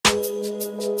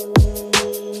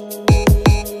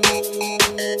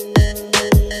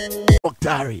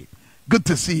Tari. Good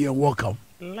to see you and welcome.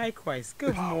 Likewise.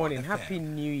 Good morning. Happy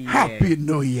New Year. Happy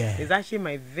New Year. It's actually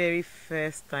my very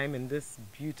first time in this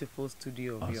beautiful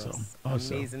studio of yours.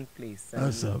 Awesome. Amazing place.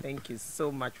 Awesome. Thank you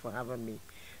so much for having me.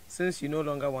 Since you no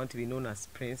longer want to be known as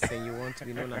Prince and you want to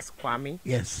be known as Kwame,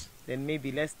 yes, then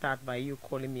maybe let's start by you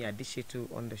calling me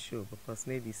Adishetu on the show, because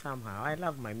maybe somehow I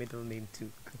love my middle name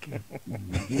too. Okay.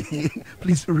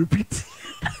 Please repeat.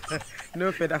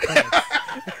 No further comments.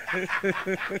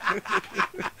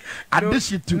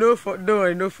 Adishetu.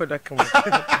 No further comments.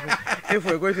 If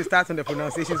we're going to start on the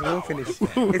pronunciations, we won't finish. It's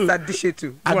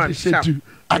Adishetu. Adishetu.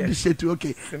 Adishetu.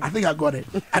 Okay, I think I got it.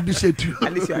 Adishetu.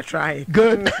 At least you are trying.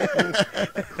 Good.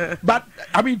 But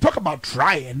I mean, talk about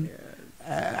trying.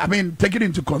 I mean, taking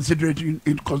into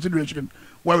consideration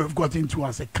where we've got into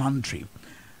as a country.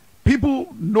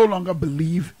 People no longer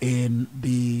believe in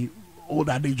the old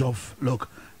adage of, look,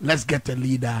 let's get a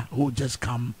leader who will just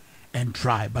come and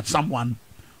try, but someone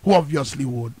who obviously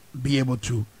would be able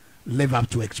to live up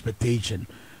to expectation.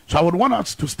 So I would want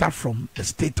us to start from the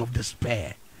state of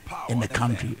despair in the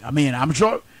country. I mean, I'm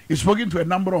sure you've spoken to a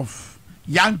number of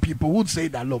young people who would say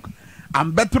that, look,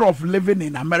 I'm better off living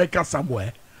in America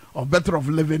somewhere or better off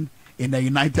living in the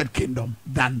United Kingdom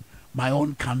than my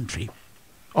own country.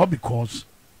 All because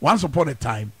once upon a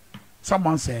time,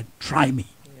 someone said, try me.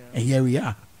 Yeah. And here we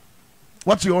are.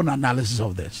 What's your own analysis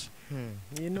of this?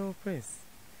 You know, Prince,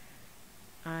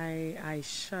 I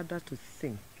shudder to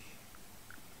think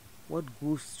what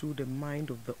goes through the mind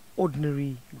of the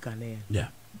ordinary Ghanaian. Yeah.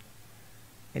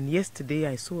 And yesterday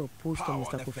I saw a post on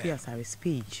Mr. Kofi Asari's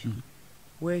page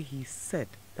where he said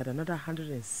that another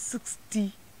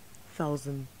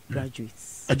 160,000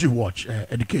 graduates,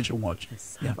 Education Watch,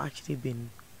 have actually been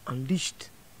unleashed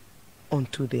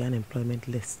onto the unemployment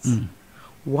lists.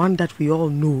 One that we all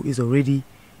know is already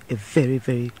a very,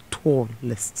 very tall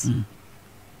list.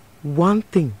 One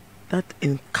thing that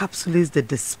encapsulates the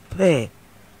despair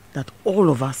that all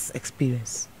of us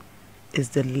experience is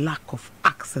the lack of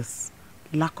access,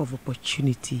 lack of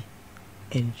opportunity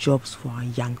and jobs for our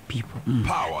young people.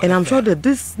 And I'm sure that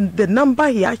the number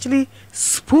he actually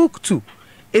spoke to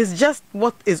is just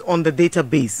what is on the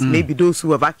database. Maybe those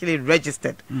who have actually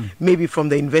registered, maybe from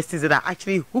the universities that are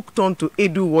actually hooked on to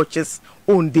Edu Watch's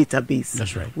own database.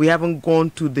 That's right. We haven't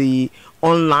gone to the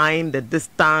online, the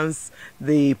distance,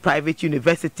 the private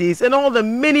universities, and all the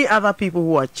many other people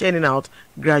who are churning out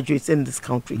graduates in this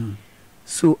country.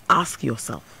 So ask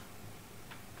yourself,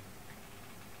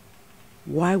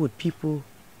 why would people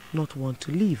not want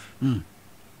to leave?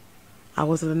 I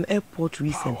was at an airport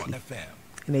recently,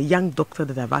 and a young doctor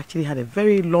that I've actually had a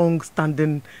very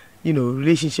long-standing,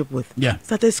 relationship with,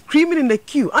 started screaming in the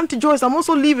queue, Auntie Joyce, I'm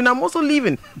also leaving, I'm also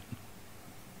leaving.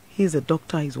 He's a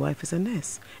doctor, his wife is a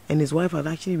nurse, and his wife had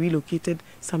actually relocated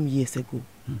some years ago.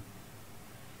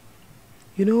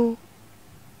 You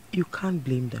can't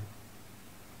blame them.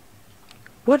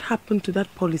 What happened to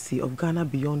that policy of Ghana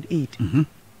Beyond Aid?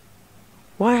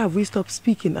 Why have we stopped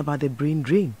speaking about the brain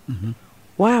drain?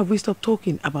 Why have we stopped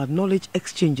talking about knowledge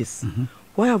exchanges?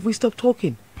 Why have we stopped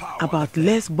talking about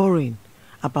less borrowing,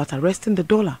 about arresting the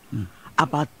dollar,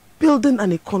 about building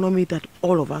an economy that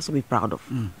all of us will be proud of?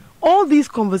 All these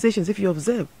conversations, if you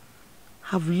observe,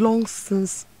 have long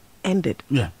since ended.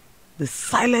 The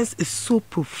silence is so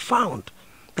profound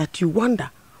that you wonder,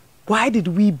 why did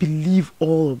we believe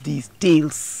all of these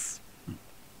tales?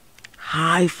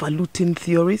 Highfalutin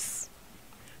theories,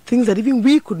 things that even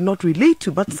we could not relate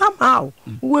to, but somehow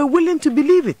we were willing to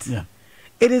believe it.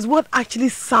 It is what actually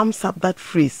sums up that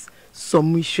phrase,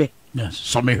 Somishe. Yes,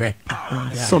 Somishe.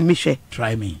 Somishe.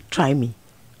 Try me. Try me.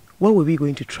 What were we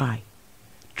going to try?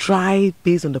 Try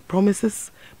based on the promises,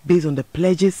 based on the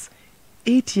pledges,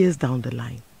 8 years down the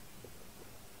line.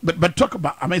 But talk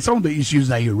about, some of the issues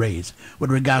that you raise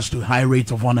with regards to high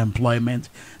rates of unemployment,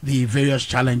 the various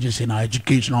challenges in our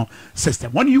educational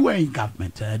system. When you were in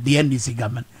government, the NDC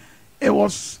government, it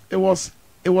was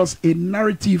a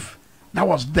narrative that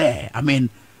was there.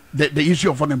 The issue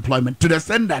of unemployment, to the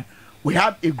extent that we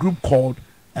had a group called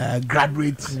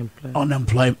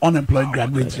Unemployed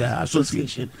Graduates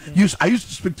Association. I used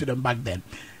to speak to them back then.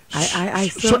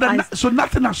 So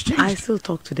nothing has changed. I still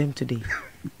talk to them today.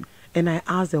 And I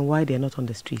ask them why they're not on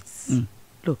the streets.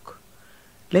 Look,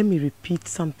 let me repeat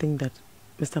something that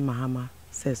Mr. Mahama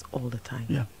says all the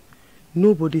time.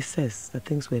 Nobody says that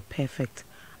things were perfect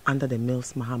under the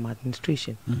Mills Mahama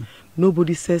administration.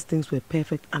 Nobody says things were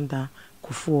perfect under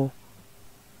Kufuor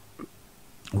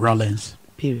Rollins.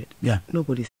 Period.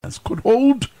 Nobody says. Could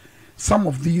hold some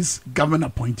of these government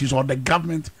appointees or the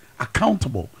government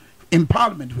accountable. In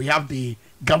Parliament, we have the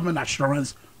Government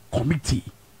Assurance Committee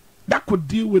that could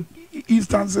deal with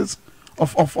instances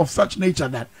of such nature,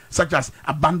 that such as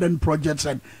abandoned projects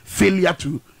and failure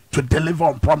to deliver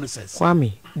on promises.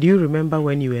 Kwame, do you remember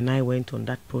when you and I went on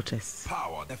that protest?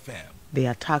 Power the fam. The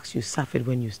attacks you suffered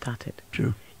when you started.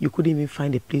 True. You couldn't even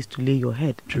find a place to lay your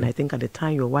head. True. And I think at the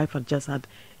time your wife had just had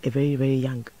a very, very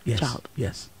young child.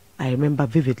 Yes. I remember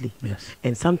vividly. Yes.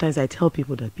 And sometimes I tell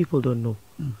people that people don't know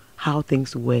how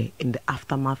things were in the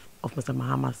aftermath of Mr.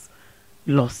 Mahama's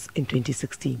loss in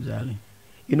 2016. Exactly.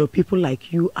 You know, people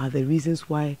like you are the reasons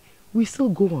why we still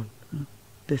go on.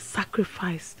 The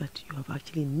sacrifice that you have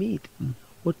actually made,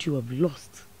 what you have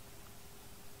lost.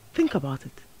 Think about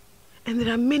it. And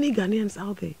there are many Ghanaians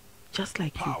out there just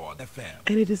like Power you. the fam.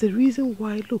 And it is a reason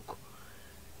why, look,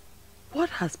 what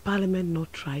has Parliament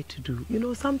not tried to do? You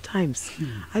know, sometimes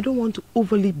I don't want to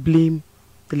overly blame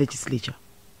the legislature.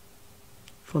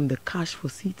 From the cash for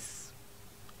seats,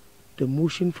 the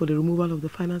motion for the removal of the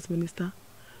finance minister,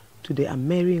 to the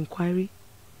Ameri inquiry,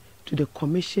 to the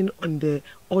commission on the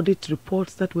audit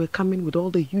reports that were coming with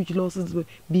all the huge losses were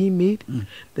being made,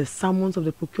 the summons of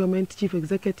the procurement chief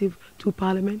executive to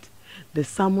Parliament, the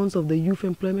summons of the Youth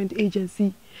Employment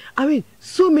Agency. I mean,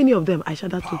 so many of them. I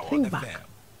shudder to think back. Fam.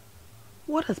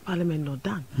 What has Parliament not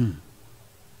done?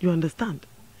 You understand?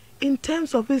 In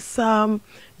terms of its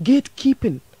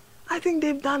gatekeeping, I think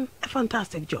they've done a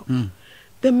fantastic job.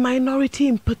 The minority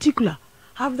in particular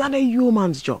have done a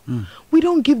yeoman's job. We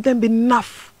don't give them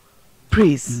enough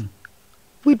praise.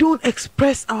 We don't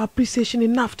express our appreciation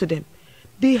enough to them.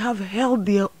 They have held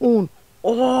their own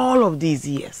all of these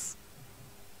years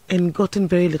and gotten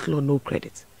very little or no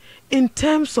credit. In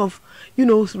terms of, you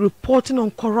know, reporting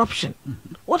on corruption,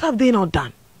 what have they not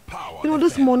done? Power You know, the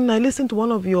this fam. morning I listened to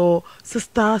one of your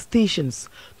sister stations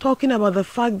talking about the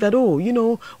fact that, oh, you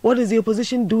know, what is the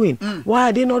opposition doing? Why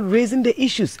are they not raising the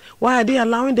issues? Why are they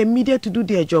allowing the media to do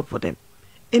their job for them?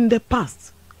 In the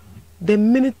past, the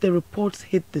minute the reports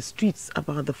hit the streets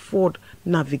about the Ford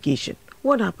navigation,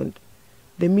 what happened?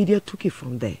 The media took it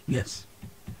from there. Yes.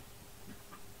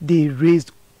 They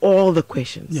raised all the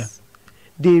questions. Yeah.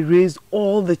 They raised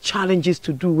all the challenges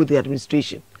to do with the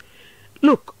administration.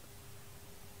 Look,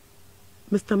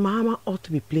 Mr. Mahama ought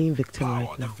to be playing victim Power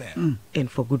right the now, fam. and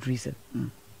for good reason.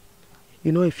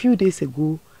 You know, a few days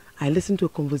ago, I listened to a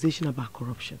conversation about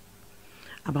corruption,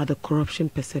 about the corruption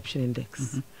perception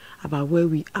index, about where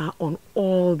we are on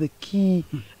all the key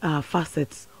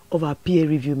facets of our peer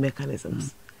review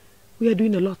mechanisms. We are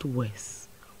doing a lot worse.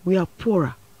 We are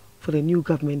poorer for the new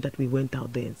government that we went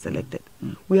out there and selected.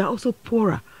 We are also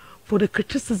poorer for the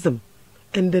criticism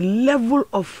and the level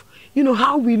of, you know,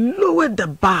 how we lowered the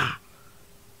bar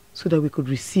so that we could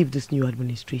receive this new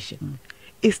administration.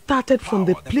 It started from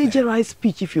the Power the plagiarized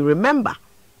speech, if you remember.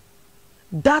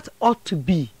 That ought to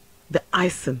be the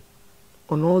icing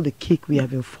on all the cake we have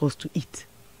been forced to eat.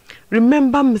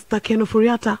 Remember Mr.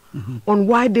 Kenoforiata on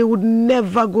why they would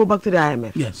never go back to the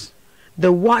IMF. Yes.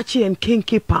 The Wachi and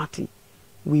Kenke party,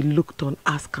 we looked on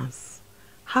askance,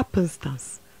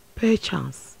 happenstance,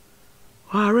 perchance,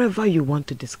 however you want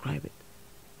to describe it.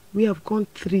 We have gone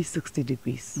 360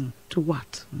 degrees to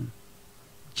what?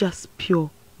 Just pure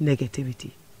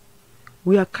negativity.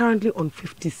 We are currently on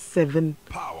 57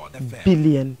 Power the fam.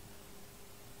 billion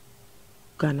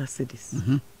Ghana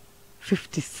cedis.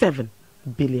 57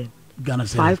 billion. Ghana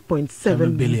said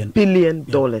 $5.7 billion. billion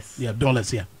dollars Yeah,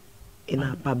 dollars, yeah. in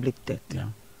our public debt, Yeah.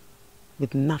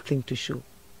 with nothing to show.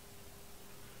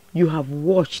 You have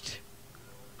watched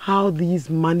how these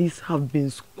monies have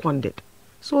been squandered.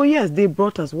 So yes, they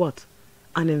brought us what?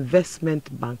 An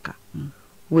investment banker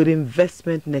with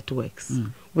investment networks,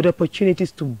 with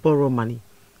opportunities to borrow money.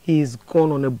 He is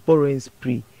gone on a borrowing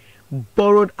spree,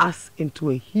 borrowed us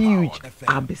into a huge the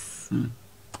fam. abyss.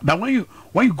 But when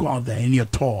you go out there in your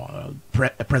tour,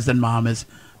 President Mahama's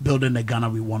building the Ghana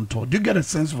We Want tour, do you get a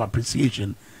sense of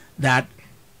appreciation that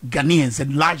Ghanaians,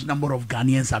 a large number of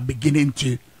Ghanaians, are beginning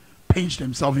to pinch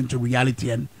themselves into reality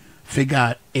and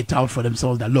figure it out for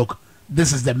themselves that, look,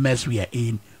 this is the mess we are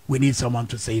in. We need someone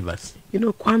to save us. You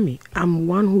know, Kwame, I'm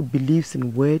one who believes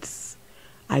in words.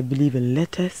 I believe in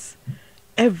letters.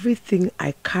 Everything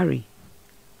I carry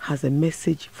has a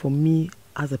message for me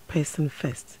as a person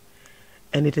first.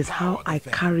 And it is how I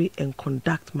carry and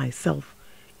conduct myself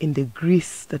in the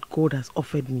grace that God has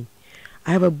offered me.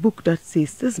 I have a book that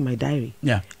says, this is my diary.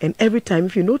 Yeah. And every time,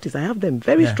 if you notice, I have them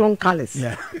very strong colors.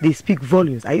 Yeah. They speak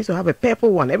volumes. I used to have a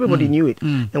purple one. Everybody knew it.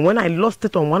 And when I lost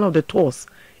it on one of the tours,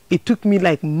 it took me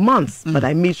like months, but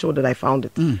I made sure that I found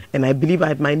it. And I believe I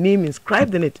had my name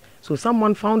inscribed in it. So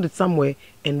someone found it somewhere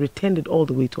and returned it all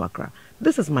the way to Accra.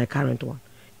 This is my current one.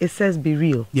 It says, be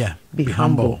real. Yeah. Be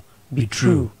humble. Be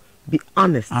true. Be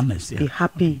honest. Honest, yeah. Be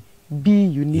happy. Be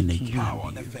unique. Unique.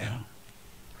 Power the fam.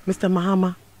 Mr.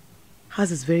 Mahama has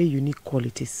his very unique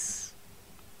qualities.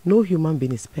 No human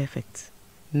being is perfect.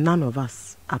 None of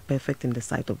us are perfect in the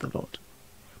sight of the Lord.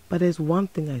 But there's one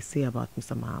thing I say about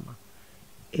Mr. Mahama.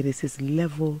 It is his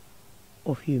level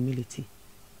of humility.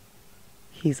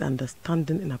 His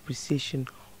understanding and appreciation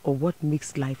of what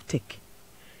makes life tick.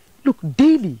 Look,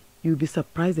 daily you'll be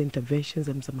surprised the interventions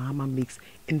that Mr. Mahama makes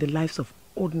in the lives of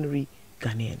ordinary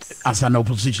Ghanaians. As an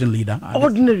opposition leader?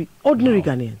 Ordinary wow.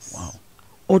 Ghanaians. Wow.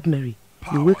 Ordinary.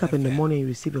 Power You wake up in the FM. morning, you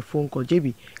receive a phone call.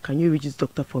 JB, can you reach this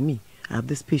doctor for me? I have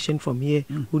this patient from here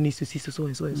who needs to see so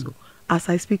and so and so. As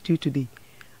I speak to you today,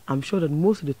 I'm sure that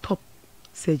most of the top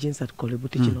surgeons at Kolebu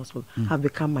Teaching Hospital have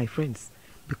become my friends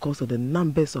because of the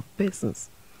numbers of persons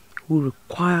who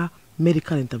require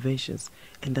medical interventions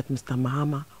and that Mr.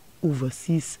 Mahama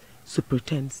oversees,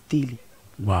 superintends daily.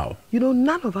 Wow. You know,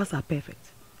 none of us are perfect.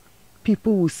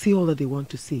 People will say all that they want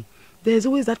to say. There's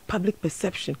always that public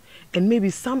perception, and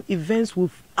maybe some events will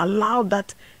allow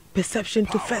that perception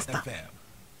to fester. FM.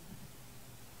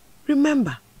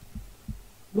 Remember,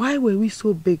 why were we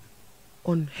so big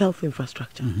on health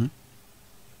infrastructure?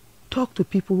 Talk to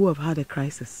people who have had a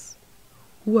crisis,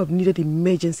 who have needed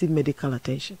emergency medical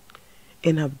attention,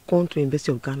 and have gone to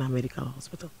University of Ghana Medical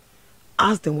Hospital.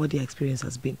 Ask them what their experience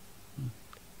has been.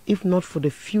 If not for the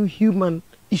few human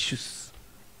issues,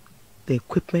 the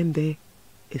equipment there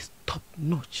is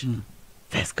top-notch,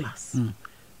 first class.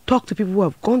 Talk to people who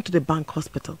have gone to the bank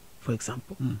hospital, for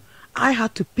example. I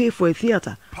had to pay for a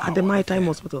theater at the Maritime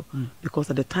Hospital because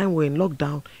at the time we were in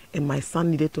lockdown and my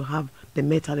son needed to have the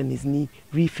metal in his knee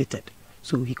refitted.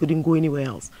 So he couldn't go anywhere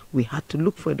else. We had to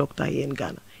look for a doctor here in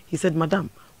Ghana. He said, Madam,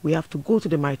 we have to go to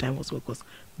the Maritime Hospital because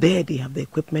there they have the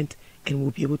equipment and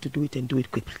we'll be able to do it and do it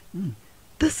quickly.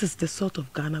 This is the sort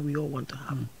of Ghana we all want to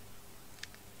have.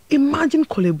 Imagine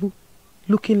Kolebu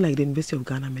looking like the University of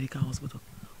Ghana Medical Hospital.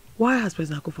 Why has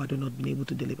President Akufo-Addo not been able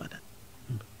to deliver that?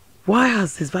 Why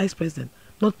has his vice president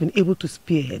not been able to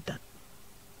spearhead that?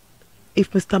 If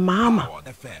Mr. Mahama Power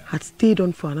FM. had stayed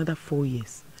on for another 4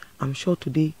 years, I'm sure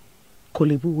today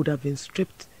Kolebu would have been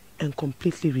stripped and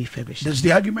completely refurbished. There's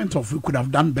the argument of we could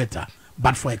have done better,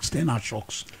 but for external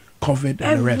shocks, COVID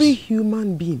and the rest. Every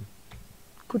human being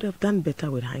could have done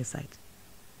better with hindsight.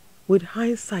 With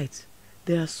hindsight,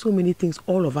 there are so many things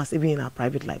all of us, even in our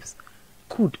private lives,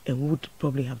 could and would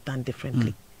probably have done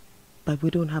differently. But we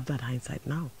don't have that hindsight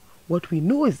now. What we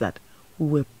know is that we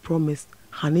were promised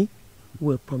honey, we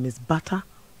were promised butter,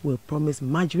 we were promised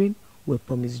margarine, we were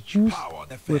promised juice, Power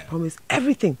we were FM. promised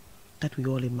everything that we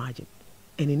all imagined.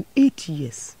 And in 8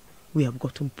 years, we have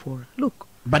gotten poorer. Look,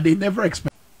 But they never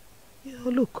expect.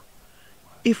 look,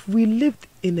 if we lived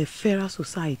in a fairer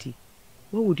society,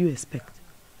 what would you expect?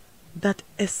 That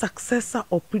a successor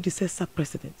or predecessor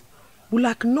president will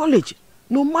acknowledge,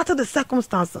 no matter the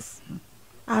circumstances.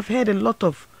 I've heard a lot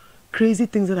of crazy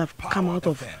things that have come Power out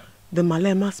of FM. the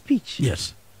Malema speech.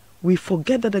 Yes. We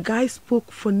forget that the guy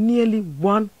spoke for nearly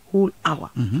 1 whole hour,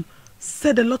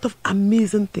 said a lot of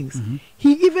amazing things.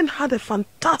 He even had a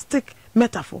fantastic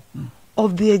metaphor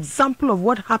of the example of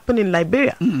what happened in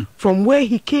Liberia from where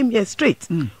he came here straight,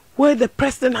 where the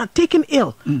president had taken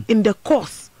ill in the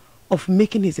course of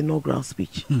making his inaugural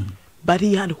speech. But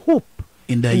he had hope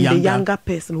In the the younger- younger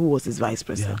person who was his vice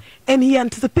president. And he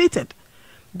anticipated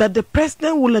that the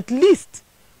president will at least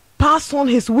pass on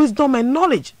his wisdom and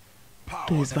knowledge Power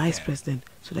to his vice FM. president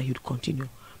so that he'd continue.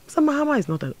 Mr. Mahama is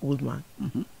not an old man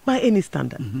by any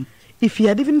standard. If he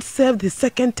had even served his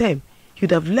second term, he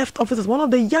would have left office as one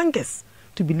of the youngest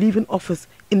to be leaving office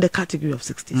in the category of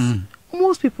 60s.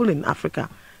 Most people in Africa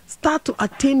start to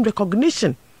attain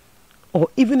recognition or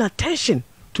even attention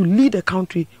to lead a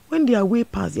country when they are way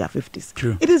past their 50s.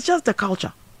 True. It is just the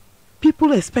culture.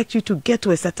 People expect you to get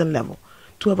to a certain level,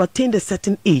 to have attained a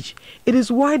certain age. It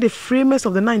is why the framers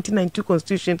of the 1992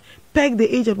 Constitution pegged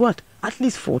the age at what? At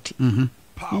least 40.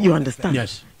 Power You understand?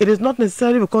 Yes. It is not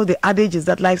necessarily because the adage is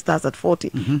that life starts at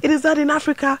 40. It is that in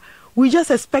Africa, we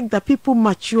just expect that people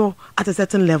mature at a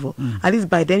certain level. At least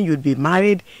by then you'd be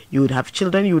married, you would have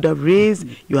children, you would have raised,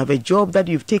 you have a job that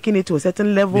you've taken it to a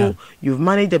certain level, Yeah. you've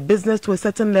managed a business to a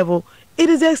certain level. It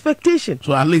is the expectation.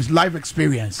 So at least life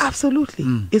experience.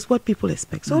 Absolutely. It's what people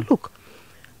expect. So look,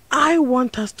 I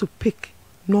want us to pick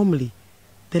normally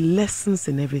the lessons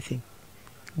in everything.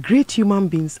 Great human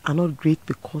beings are not great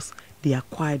because they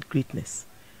acquired greatness.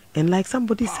 And like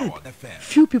somebody said, Power FM.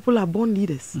 few people are born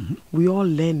leaders. We all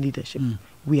learn leadership.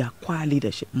 We acquire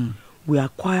leadership. We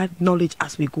acquire knowledge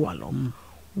as we go along.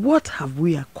 What have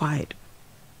we acquired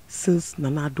since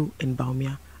Nana Addo and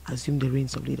Bawumia assumed the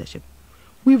reins of leadership?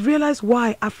 We've realized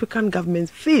why African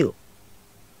governments fail.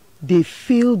 They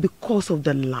fail because of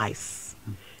the lies.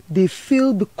 they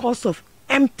fail because of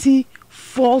empty,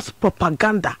 false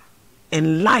propaganda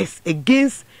and lies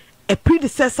against a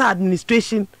predecessor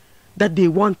administration that they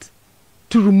want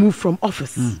to remove from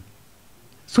office.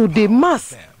 So they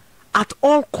must, at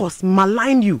all costs,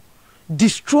 malign you,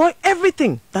 destroy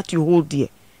everything that you hold dear.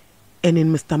 And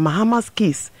in Mr. Mahama's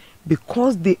case,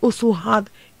 because they also had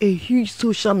a huge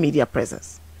social media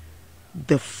presence,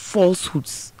 the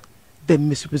falsehoods, the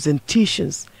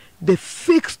misrepresentations, the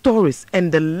fake stories,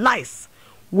 and the lies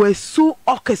were so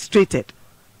orchestrated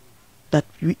that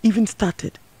we even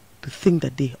started to think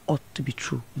that they ought to be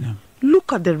true. Yeah.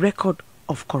 Look at the record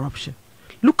of corruption.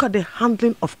 Look at the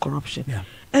handling of corruption. Yeah.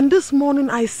 And this morning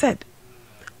I said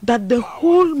that the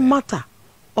whole matter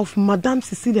of Madame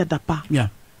Cecilia Dapa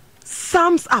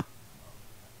sums up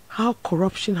how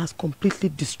corruption has completely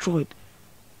destroyed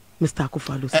Mr.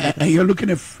 Akufo-Addo's legacy. And you're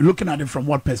looking at it from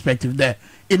what perspective? The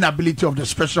inability of the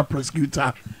special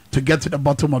prosecutor to get to the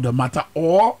bottom of the matter,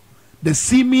 or the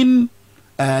seeming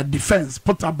defense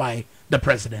put up by the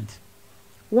president?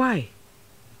 Why?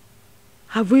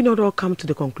 Have we not all come to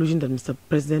the conclusion that Mr.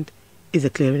 President is a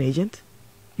clearing agent?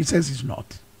 He says he's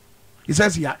not. He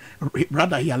says he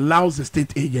allows the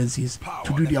state agencies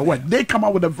to do their work. They come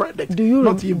out with a verdict. Do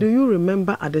you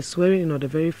remember at the swearing-in of the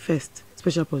very first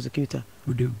special prosecutor?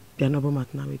 We do. The Honorable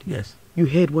Martinawidi. Yes. You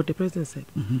heard what the president said.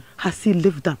 Has he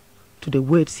lived up to the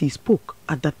words he spoke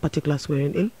at that particular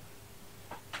swearing-in?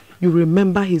 You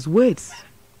remember his words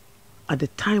at the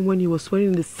time when he was swearing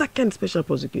in the second special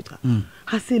prosecutor.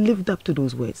 Has he lived up to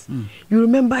those words? You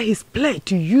remember his pledge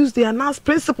to use the announced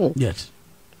principle. Yes.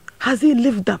 Has he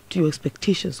lived up to your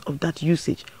expectations of that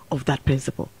usage of that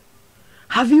principle?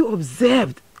 Have you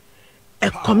observed a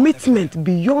commitment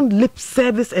beyond lip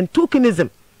service and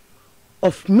tokenism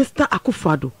of Mr.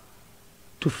 Akufo-Addo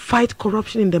to fight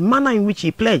corruption in the manner in which he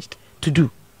pledged to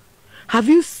do? Have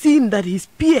you seen that his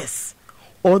peers,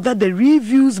 or that the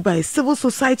reviews by civil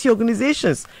society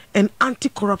organizations and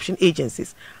anti-corruption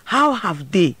agencies, how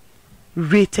have they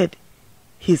rated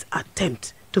his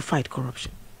attempt to fight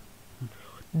corruption?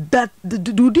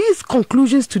 Do these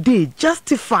conclusions today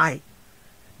justify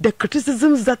the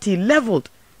criticisms that he leveled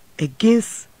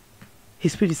against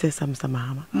his predecessor, Mr.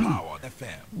 Mahama?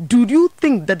 Do you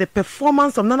think that the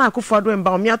performance of Nana Akufo-Addo and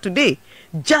Bawumia today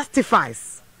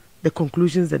justifies the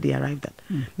conclusions that they arrived at?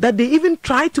 That they even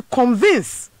try to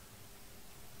convince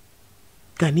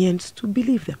Ghanaians to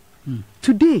believe them.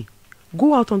 Today,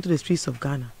 go out onto the streets of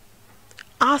Ghana.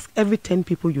 Ask every 10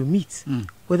 people you meet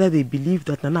whether they believe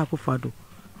that Nana Akufo-Addo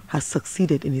has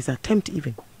succeeded in his attempt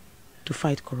even to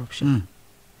fight corruption.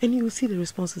 And you will see the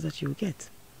responses that you will get.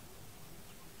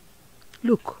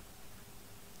 Look,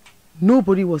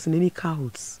 nobody was in any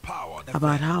cahoots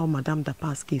about how Madame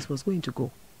Dapa's case was going to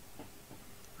go.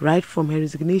 Right from her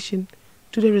resignation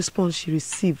to the response she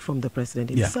received from the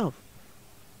president himself.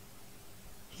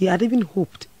 He had even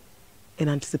hoped and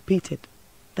anticipated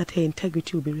that her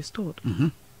integrity would be restored.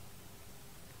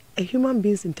 A human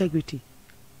being's integrity,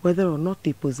 whether or not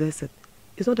they possess it,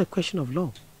 is not a question of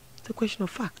law. It's a question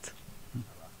of fact.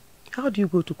 How do you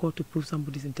go to court to prove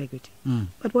somebody's integrity?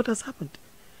 But what has happened?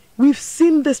 We've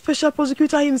seen the special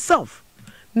prosecutor himself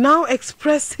now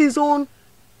express his own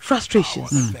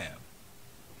frustrations.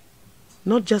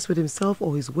 Not just with himself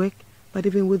or his work, but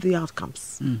even with the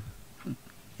outcomes. And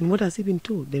what has he been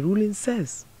told? The ruling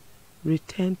says,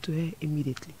 return to her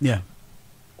immediately.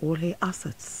 All her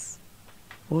assets,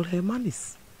 all her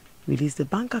monies, release the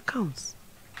bank accounts.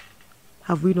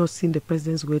 Have we not seen the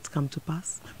president's words come to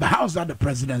pass? But how is that the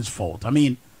president's fault? I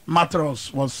mean,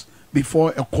 Matros was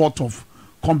before a court of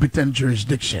competent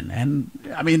jurisdiction, and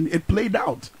I mean, it played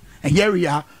out. And here we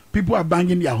are, people are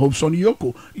banging their hopes on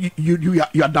Yoko. You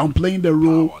are downplaying the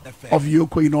role of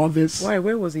Yoko in all this. Why?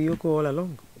 Where was Yoko all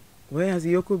along? Where has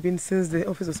Yoko been since the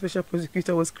Office of Special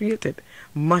Prosecutor was created?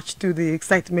 Much to the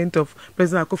excitement of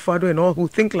President Akufo-Addo and all who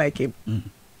think like him.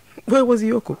 Where was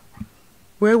Yoko?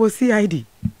 Where was CID?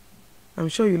 I'm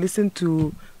sure you listened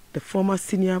to the former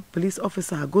senior police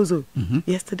officer, Agozo,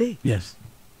 yesterday. Yes.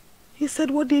 He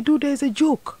said what they do there is a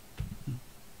joke.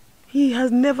 He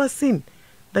has never seen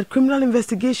that criminal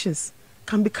investigations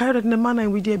can be carried out in the manner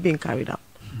in which they are being carried out.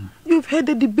 You've heard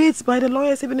the debates by the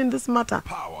lawyers even in this matter.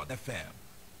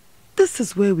 This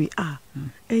is where we are.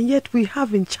 And yet we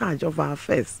have in charge of our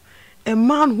affairs a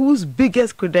man whose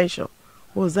biggest credential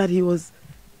was that he was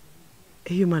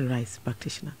a human rights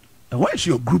practitioner. And where's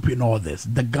your group in all this?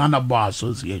 The Ghana Bar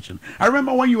Association. I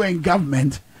remember when you were in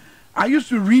government, I used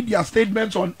to read your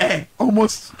statements on air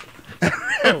almost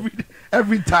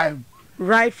every time.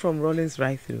 Right from Rollins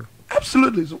right through.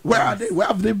 Absolutely. So where are they? Where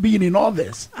have they been in all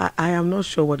this? I am not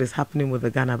sure what is happening with the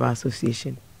Ghana Bar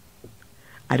Association.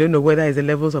 I don't know whether it's the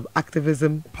levels of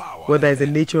activism, whether it's the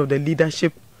nature of the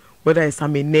leadership, whether it's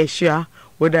some inertia,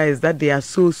 whether it's that they are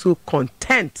so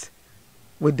content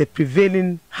with the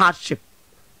prevailing hardship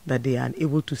that they are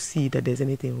unable to see that there's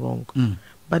anything wrong.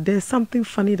 But there's something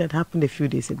funny that happened a few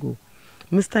days ago.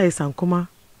 Mr. Isankoma,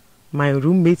 my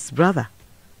roommate's brother,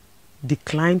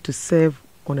 declined to serve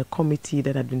on a committee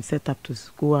that had been set up to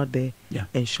go out there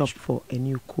and shop for a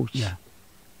new coach.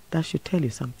 That should tell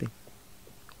you something.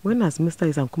 When has Mr.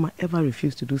 Isankoma ever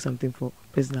refused to do something for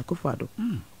President Akufo-Addo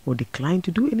or declined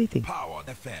to do anything?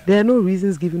 There are no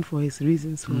reasons given for his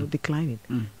reasons for declining,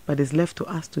 but it's left to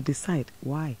us to decide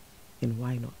why and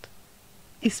why not.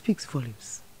 It speaks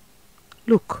volumes.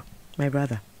 Look, my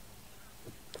brother,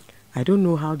 I don't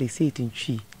know how they say it in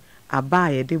Chi.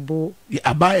 Abaye debo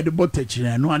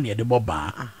techina no ane debo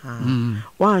ba.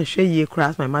 One share ye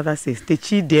cross my mother says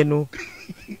techi deno.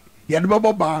 Ye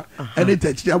debo ba any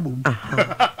techina boom.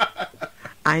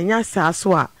 Anya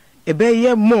saswa ebe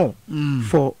ye more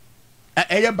for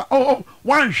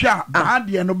one shot bad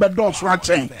ye no bedo so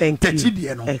chain. Thank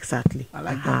you. Exactly. I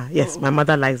like that. Yes, my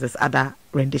mother likes this other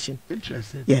rendition.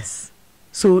 Interesting. Yes.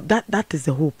 So that is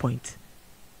the whole point.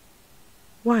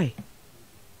 Why?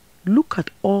 Look at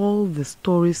all the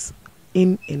stories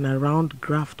in and around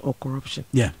graft or corruption.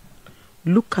 Yeah.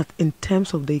 Look at in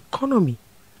terms of the economy.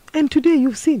 And today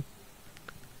you've seen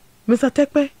Mr.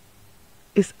 Tekpe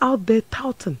is out there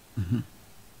touting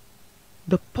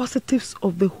the positives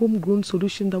of the homegrown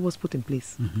solution that was put in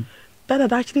place. That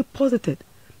had actually posited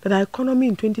that our economy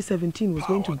in 2017 was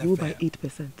going to grow by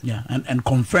 8%. Yeah, and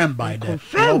confirmed by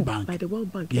the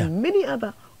World Bank and many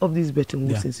other of these Bretton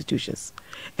Woods institutions.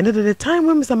 And at the time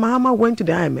when Mr. Mahama went to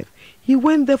the IMF, he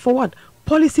went there for what?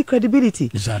 Policy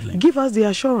credibility. Exactly. Give us the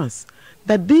assurance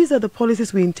that these are the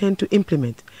policies we intend to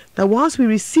implement, that once we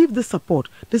receive the support,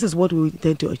 this is what we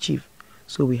intend to achieve.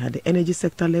 So we had the energy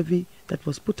sector levy that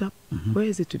was put up. Where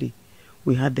is it today?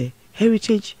 We had the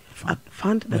heritage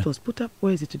fund that was put up.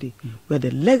 Where is it today? We had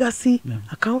the legacy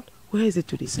account. Where is it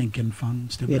today? Sinking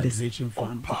fund, stabilization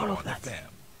fund. All of that.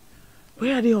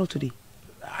 Where are they all today?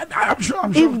 I'm sure.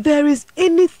 If there is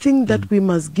anything that we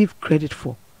must give credit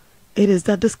for, it is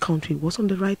that this country was on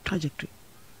the right trajectory.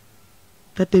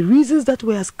 That the reasons that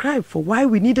were ascribed for why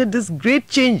we needed this great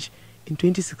change in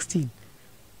 2016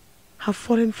 have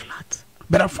fallen flat.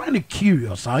 But I find it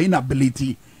curious, our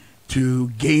inability to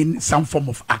gain some form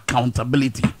of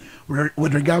accountability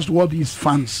with regards to all these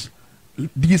funds,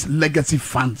 these legacy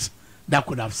funds that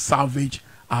could have salvaged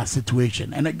our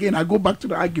situation. And again, I go back to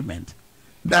the argument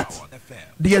that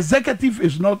the executive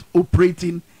is not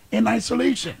operating in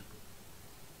isolation.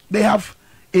 They have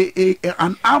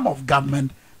an arm of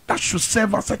government that should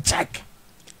serve as a check.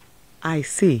 I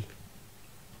say,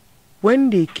 when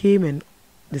they came and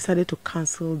decided to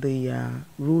cancel the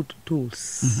road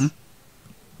tolls,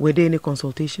 were there any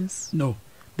consultations? No.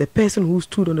 The person who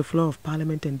stood on the floor of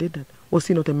Parliament and did that, was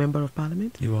he not a member of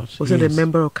Parliament? He was. Was he not a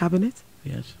member of Cabinet?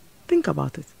 Yes. Think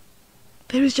about it.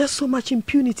 There is just so much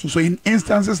impunity. So in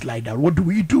instances like that, what do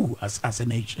we do as a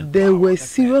nation? There were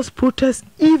serious protests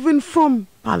even from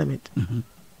Parliament.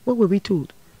 What were we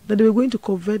told? That they were going to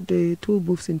convert the toll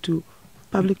booths into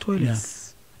public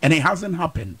toilets. And it hasn't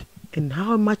happened. And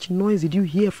how much noise did you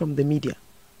hear from the media?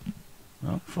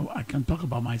 Well, I can talk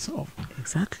about myself.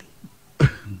 Exactly.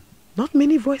 Not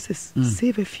many voices,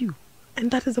 save a few.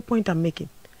 And that is the point I'm making.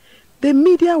 The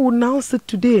media will now sit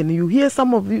today and you hear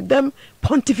some of them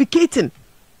pontificating.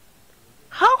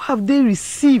 How have they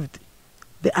received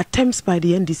the attempts by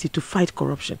the NDC to fight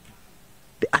corruption?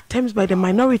 The attempts by the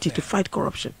minority to fight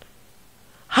corruption?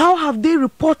 How have they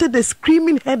reported the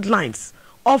screaming headlines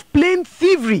of plain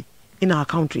thievery in our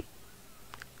country?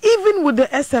 Even with the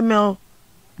SML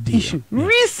issue,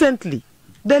 recently,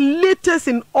 the latest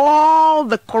in all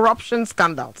the corruption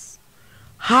scandals.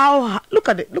 Look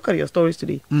at your stories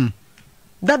today.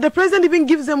 That the president even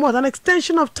gives them what? An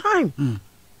extension of time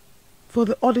for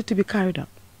the audit to be carried out.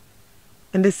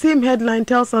 And the same headline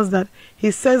tells us that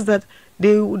he says that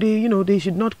they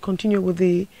should not continue with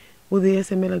the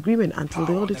SML agreement until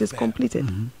the audit is completed.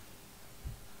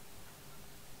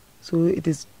 So it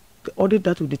is the audit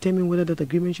that will determine whether that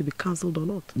agreement should be cancelled or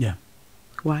not. Yeah.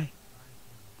 Why?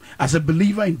 As a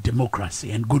believer in democracy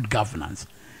and good governance,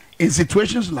 in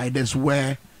situations like this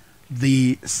where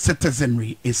the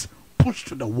citizenry is pushed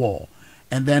to the wall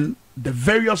and then the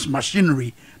various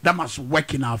machinery that must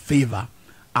work in our favor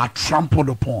are trampled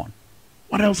upon,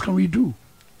 what else can we do?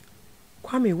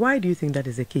 Kwame, why do you think that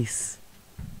is the case?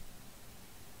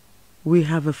 We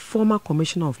have a former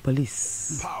commissioner of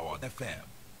police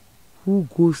who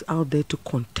goes out there to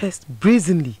contest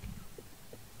brazenly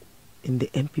in the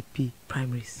MPP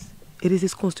primaries It is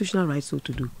his constitutional right so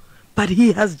to do. But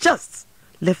he has just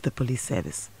left the police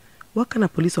service. What kind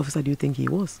of police officer do you think he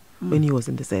was when he was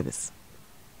in the service?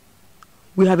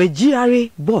 We have a GRA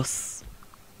boss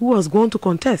who was going to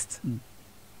contest.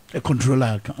 A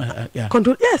controller, yeah.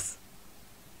 Yes.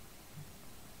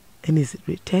 And he's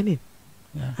returning.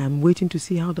 Yeah. I'm waiting to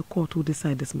see how the court will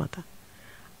decide this matter.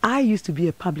 I used to be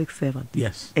a public servant.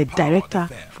 Yes. A director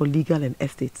for legal and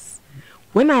estates.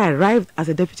 When I arrived as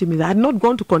a deputy minister, I had not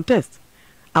gone to contest.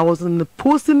 I was in the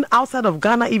posting outside of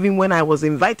Ghana even when I was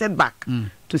invited back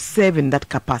to serve in that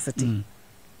capacity.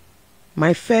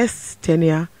 My first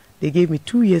tenure, they gave me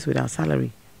 2 years without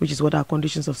salary, which is what our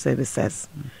conditions of service says.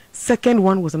 Second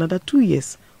one was another 2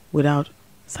 years without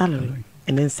salary.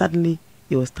 And then suddenly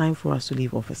it was time for us to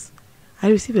leave office. I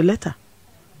received a letter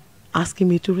asking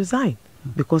me to resign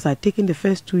because I'd taken the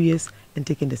first 2 years and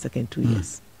taken the second 2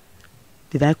 years.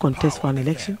 Did I contest for an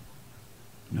election?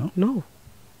 No. No.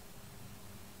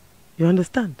 You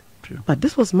understand? True. But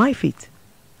this was my fate.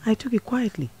 I took it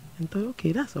quietly and thought,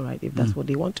 okay, that's all right if that's what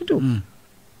they want to do.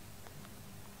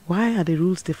 Why are the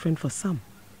rules different for some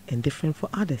and different for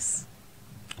others?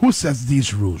 Who sets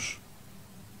these rules?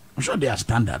 I'm sure they are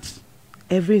standards.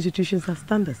 Every institution has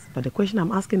standards. But the question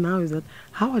I'm asking now is that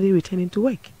how are they returning to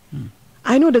work?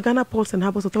 I know the Ghana Ports and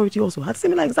Harbours Authority also had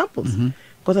similar examples.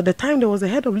 Because at the time there was a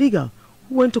head of legal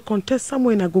who went to contest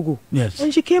somewhere in Agogo. Yes.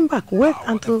 And she came back, worked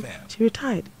until she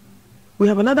retired. We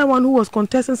have another one who was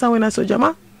contesting somewhere in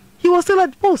Asojama. He was still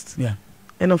at the post. Yeah.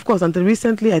 And of course, until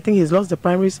recently, I think he's lost the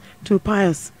primaries to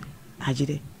Pius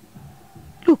Ajide.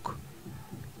 Look,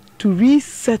 to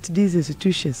reset these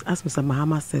institutions, as Mr.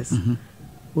 Mahama says,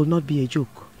 will not be a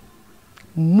joke.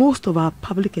 Most of our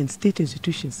public and state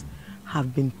institutions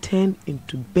have been turned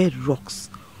into bedrocks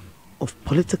of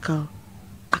political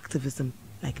activism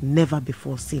like never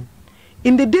before seen.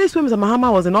 In the days when Mr.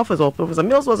 Mahama was in office or Professor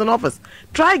Mills was in office,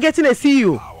 try getting a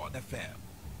CEO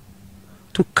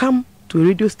to come to a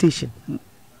radio station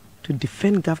to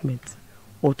defend government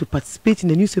or to participate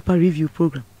in a newspaper review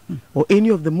program or any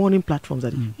of the morning platforms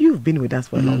that you've been with us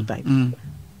for a long time.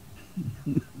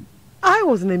 I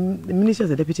was in the ministry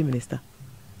as a deputy minister.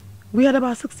 We had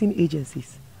about 16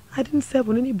 agencies. I didn't serve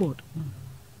on any board.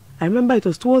 I remember it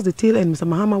was towards the tail end, Mr.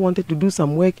 Mahama wanted to do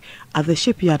some work at the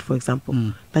shipyard, for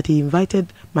example, that he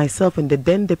invited myself and the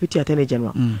then Deputy Attorney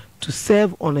General to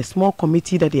serve on a small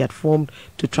committee that he had formed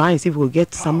to try and see if we could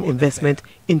get some investment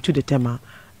into the Tema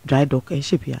dry dock and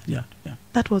shipyard. Yeah.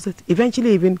 That was it.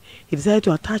 Eventually, even he decided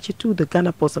to attach it to the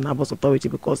Ghana Ports and Harbours Authority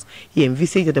because he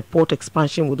envisaged that the port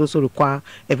expansion would also require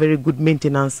a very good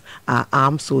maintenance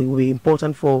arm, so it would be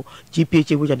important for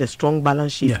GPHA, which had a strong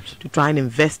balance sheet, to try and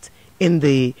invest in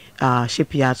the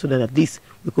shipyard so that at least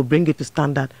we could bring it to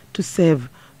standard to serve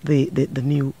the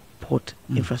new port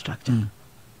infrastructure.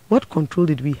 What control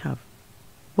did we have?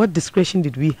 What discretion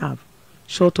did we have,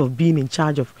 short of being in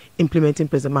charge of implementing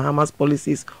President Mahama's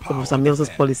policies or Professor Mills's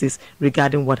policies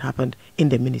regarding what happened in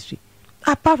the ministry?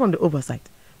 Apart from the oversight,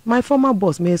 my former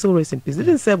boss, may so rest in peace,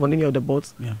 didn't serve on any of the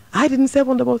boards. I didn't serve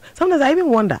on the boards. Sometimes I even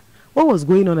wonder what was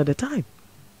going on at the time.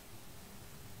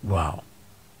 Wow.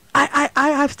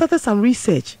 I've started some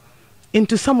research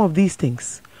into some of these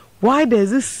things. Why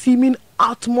there's this seeming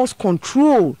utmost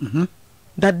control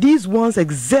that these ones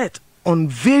exert on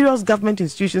various government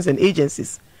institutions and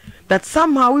agencies, that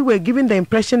somehow we were given the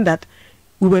impression that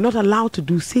we were not allowed to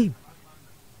do same.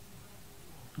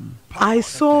 I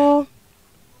saw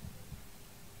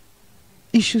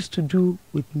issues to do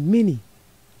with many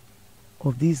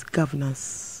of these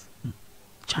governance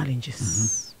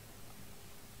challenges.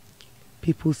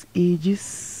 People's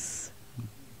ages,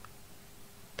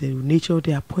 the nature of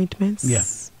their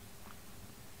appointments,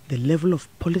 the level of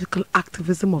political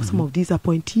activism of some of these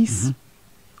appointees,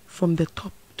 from the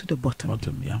top to the bottom.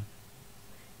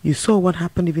 You saw what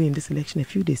happened even in this election a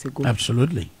few days ago.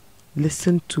 Absolutely.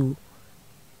 Listen to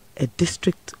a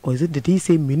district, or is it, did he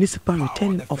say municipal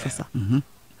returning officer,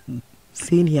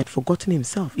 saying he had forgotten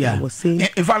himself. Yeah. Was saying,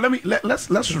 in fact,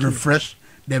 let's refresh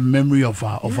the memory of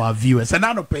our viewers. And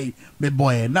I don't pay me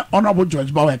boy. Honorable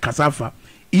Joyce BAwa Kasafa,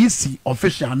 easy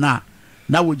official now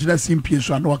we just simply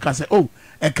so and work say, oh,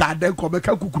 a card then come back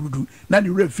kukudu. Now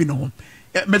you read home.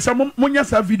 Me some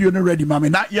munya video no ready, mommy.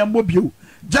 Not yamobio.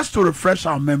 Just to refresh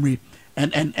our memory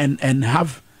and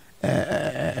have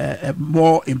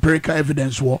more empirical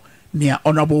evidence war near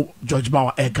Honorable Joyce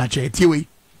BAwa Kache Tiwi.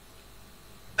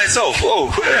 Myself,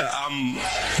 I'm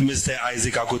Mr.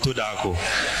 Isaac Akutudako.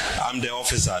 I'm the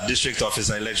officer, district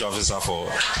officer, election officer for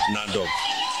NADOC.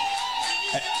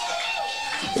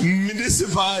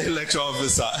 Municipal election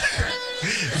officer.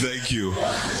 Thank you.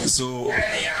 So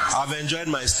I've enjoyed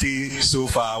my stay so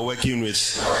far working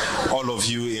with all of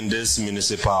you in this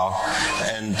municipal,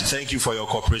 and thank you for your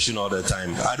cooperation all the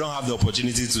time. I don't have the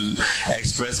opportunity to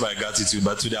express my gratitude,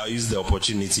 but today I'll use the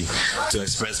opportunity to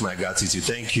express my gratitude.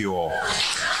 Thank you all.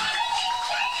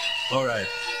 All right.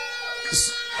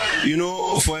 You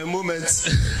know, for a moment,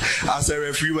 as a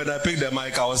referee, when I picked the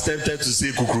mic, I was tempted to say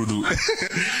Kukrudu.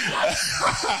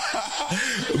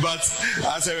 But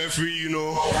as a referee, you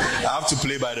know, I have to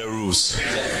play by the rules.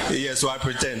 Yeah, so I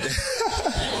pretend.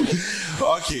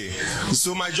 Okay,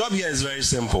 so my job here is very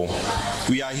simple.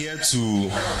 We are here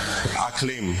to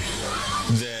acclaim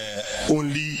the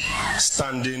only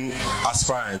standing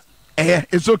aspirant.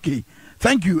 It's okay.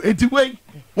 Thank you. Anyway,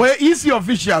 we're easy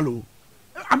official.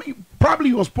 I mean, probably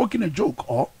he was poking a joke,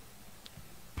 or?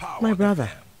 My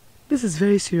brother, this is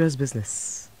very serious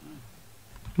business.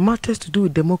 Matters to do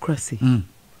with democracy,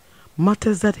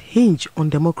 matters that hinge on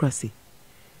democracy,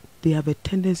 they have a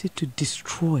tendency to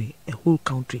destroy a whole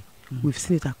country. We've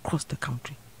seen it across the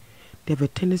country. They have a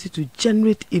tendency to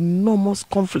generate enormous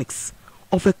conflicts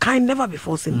of a kind never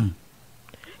before seen.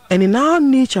 And in our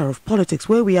nature of politics,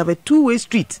 where we have a two-way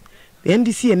street, the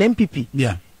NDC and MPP,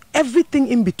 everything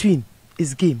in between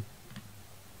is game.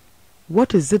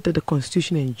 What is it that the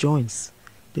Constitution enjoins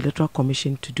the Electoral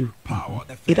Commission to do?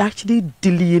 It actually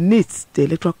delineates the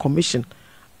Electoral Commission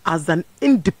as an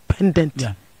independent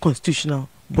constitutional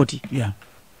body. You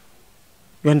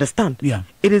understand?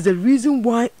 It is the reason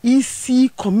why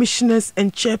EC commissioners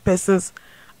and chairpersons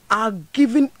are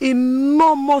given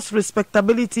enormous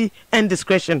respectability and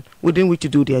discretion within which to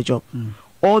do their job.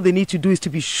 All they need to do is to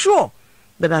be sure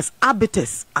that as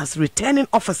arbiters, as returning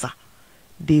officer,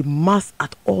 they must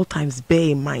at all times bear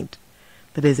in mind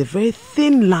that there is a very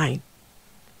thin line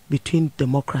between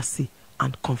democracy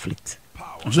and conflict.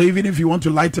 So even if you want to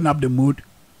lighten up the mood,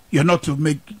 you're not to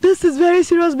make... This is very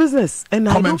serious business. And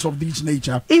comments of this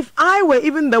nature. If I were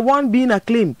even the one being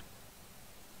acclaimed,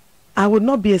 I would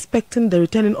not be expecting the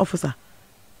returning officer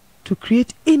to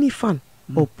create any fun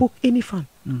or poke any fun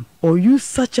or use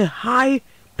such a high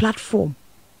platform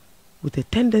with a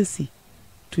tendency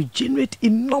to generate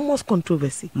enormous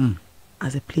controversy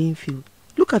as a playing field.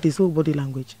 Look at his whole body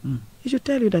language. He should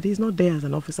tell you that he's not there as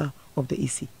an officer of the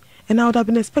EC. And I would have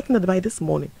been expecting that by this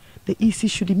morning, the EC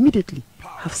should immediately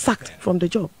have sacked from the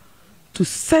job to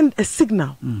send a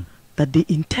signal that they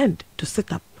intend to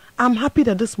set up. I'm happy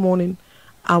that this morning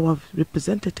our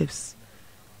representatives,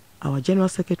 our General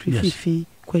Secretary Fifi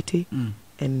Kwete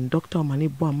and Dr. Omani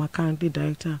Bawumia, currently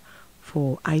Director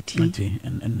for IT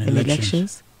and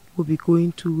elections, will be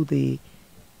going to the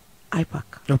IPAC.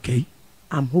 Okay.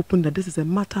 I'm hoping that this is a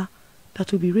matter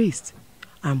that will be raised.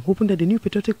 I'm hoping that the New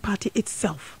Patriotic Party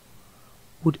itself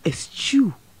would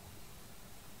eschew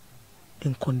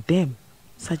and condemn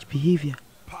such behavior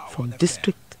from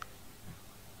district,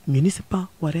 municipal,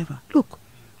 whatever. Look,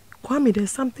 Kwame,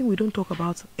 there's something we don't talk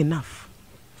about enough.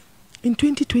 In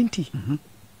 2020,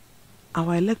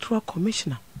 our electoral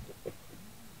commissioner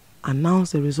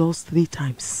announced the results 3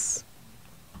 times.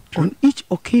 On each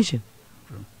occasion,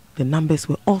 the numbers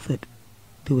were altered,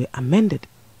 they were amended,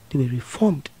 they were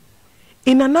reformed.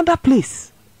 In another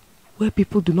place, where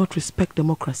people do not respect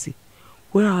democracy,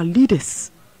 where our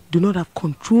leaders do not have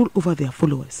control over their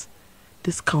followers,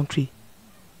 this country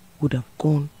would have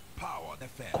gone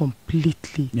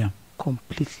completely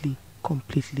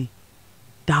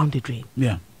down the drain.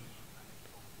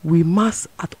 We must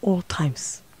at all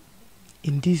times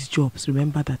in these jobs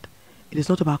remember that it is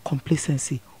not about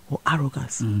complacency or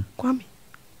arrogance. Kwame,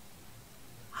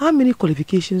 how many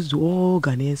qualifications do all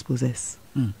Ghanaians possess?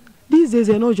 These days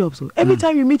there are no jobs. So every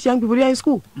time you meet young people, they are in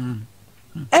school.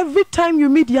 Every time you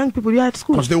meet young people, they are at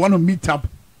school. Because they want to meet up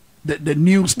the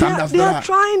new standards. They are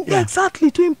trying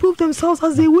exactly to improve themselves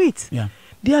as they wait.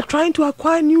 They are trying to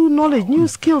acquire new knowledge, new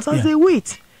skills as they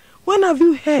wait. When have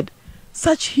you heard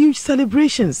such huge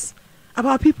celebrations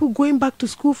about people going back to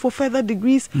school for further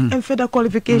degrees and further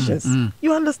qualifications?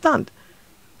 You understand?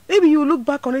 Maybe you look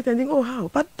back on it and think, oh, how?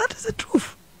 But that is the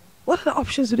truth. What other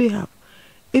options do they have?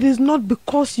 It is not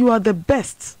because you are the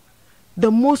best,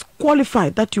 the most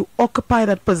qualified, that you occupy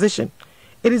that position.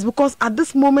 It is because at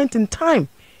this moment in time,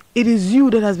 it is you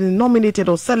that has been nominated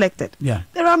or selected.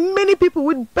 There are many people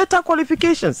with better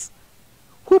qualifications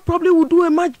who probably will do a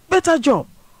much better job,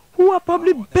 who are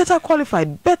probably better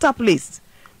qualified, better placed.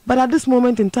 But at this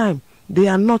moment in time, they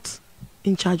are not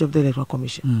in charge of the Electoral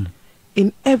Commission.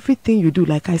 In everything you do,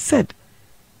 like I said,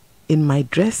 in my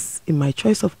dress, in my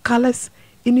choice of colors,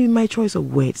 in my choice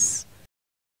of words,